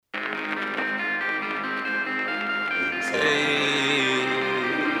Hey.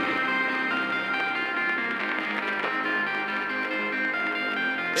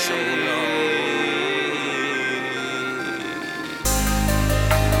 So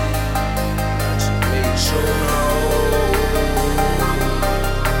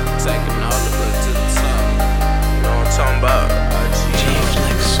taking all the way to the top. You know what I'm talking about?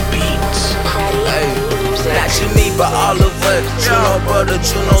 Flexx beats. Not you, me, but all of us. You know, brother,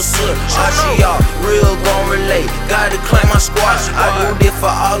 you know, sir. RGR, real gon' relate. Gotta claim my squad. I do this for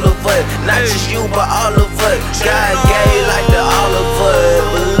all of us. Not just you, but all of us. God gave like the all of us.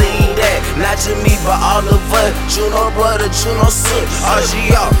 Believe that. Not just me, but all of us. You know, brother, you know, sir.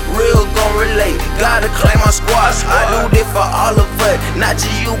 RGR, real gon' relate. Gotta claim my squad. I do this for all of us. Not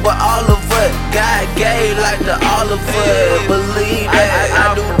just you, but all of us. God gave like the all of us. Believe that.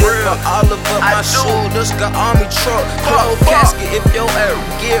 I do this for all of us. My shoulders got army truck, closed casket if your ass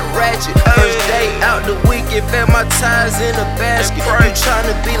get ratchet. First day out the weekend, fed my ties in a basket. You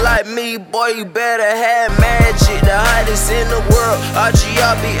tryna be like me, boy, you better have magic. The hottest in the world,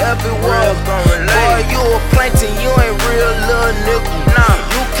 RGR be everywhere. Boy, you a plankton, you ain't real little nigga. Nah,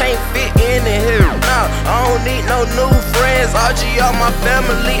 you can't fit in here. Nah, I don't need no new friends. RGR my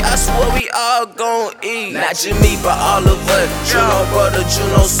family, I swear we all gon' eat. Not just me, but all of us. You know, brother, you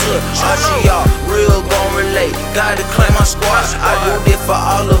know, sir. RGR, real gon' relate. Gotta claim my squad. I do this for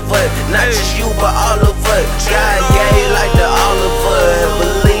all of us. Not just you, but all of us. God gave like the all of us.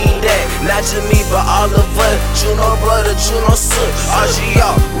 Believe that. Not just me, but all of us. You know, brother, you know, sir.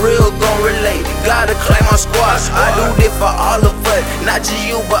 RGR, real gon' relate. Gotta claim my squad. I do this for all of us. Not just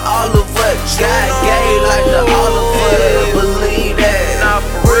you, but all of us. God gave like the all of us. Believe that. Nah,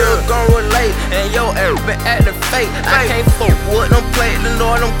 for real gon' relate. And yo, been acting fake. I can't fuck with them play the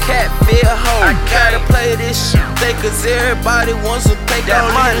Lord, them cat feel hoe. I gotta play this shit, cause everybody wants to take that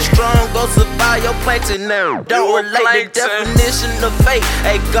money. Strong go survive your plankton now. Don't relate the definition of fake.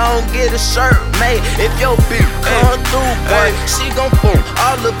 Hey, gon' get a shirt made. If your bitch come through, boy, she gon' fool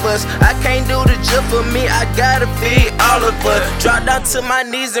all of us. I can't do the job for me, I gotta feed all of us. Drop down to my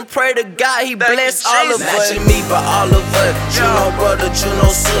knees and pray to God, he bless all of us. Not just me, but all of us. You know, brother, you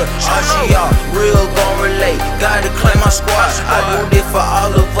know, sir. RGR, real gon' relate. Gotta claim my squad. I do this for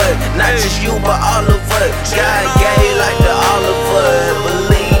all of us. Not just you, but all of us. God gave like the all of us.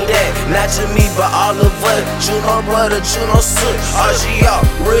 Believe that. Not just me, but all of us. You know, brother, you know, sir. RGR,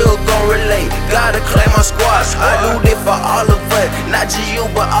 real gon' relate. Gotta claim my squad. I do this for all of us. Not just you,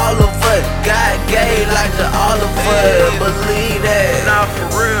 but all of us. God gave like the all of us. Believe that. Nah, for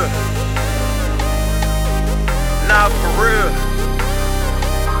real. Nah, for real.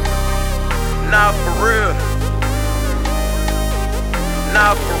 Nah, for real.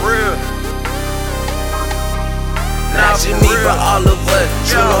 Nah, for real. Not just me, but all of us.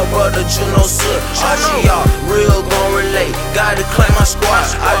 You know, brother, you know, sir. RGR, real gon' relate. Gotta claim my squad.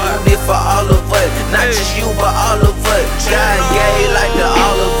 I do this for all of us. Not just you, but all of us. God gave like the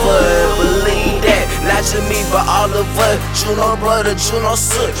all of us. Believe that. Not just me, but all of us. You know, brother, you know,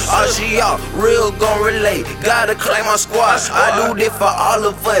 sir. RGR, real gon' relate. Gotta claim my squad. I do this for all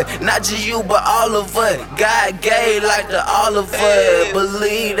of us. Not just you, but all of us. God gave like the all of us.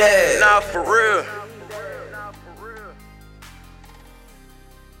 Believe that. Nah, for real.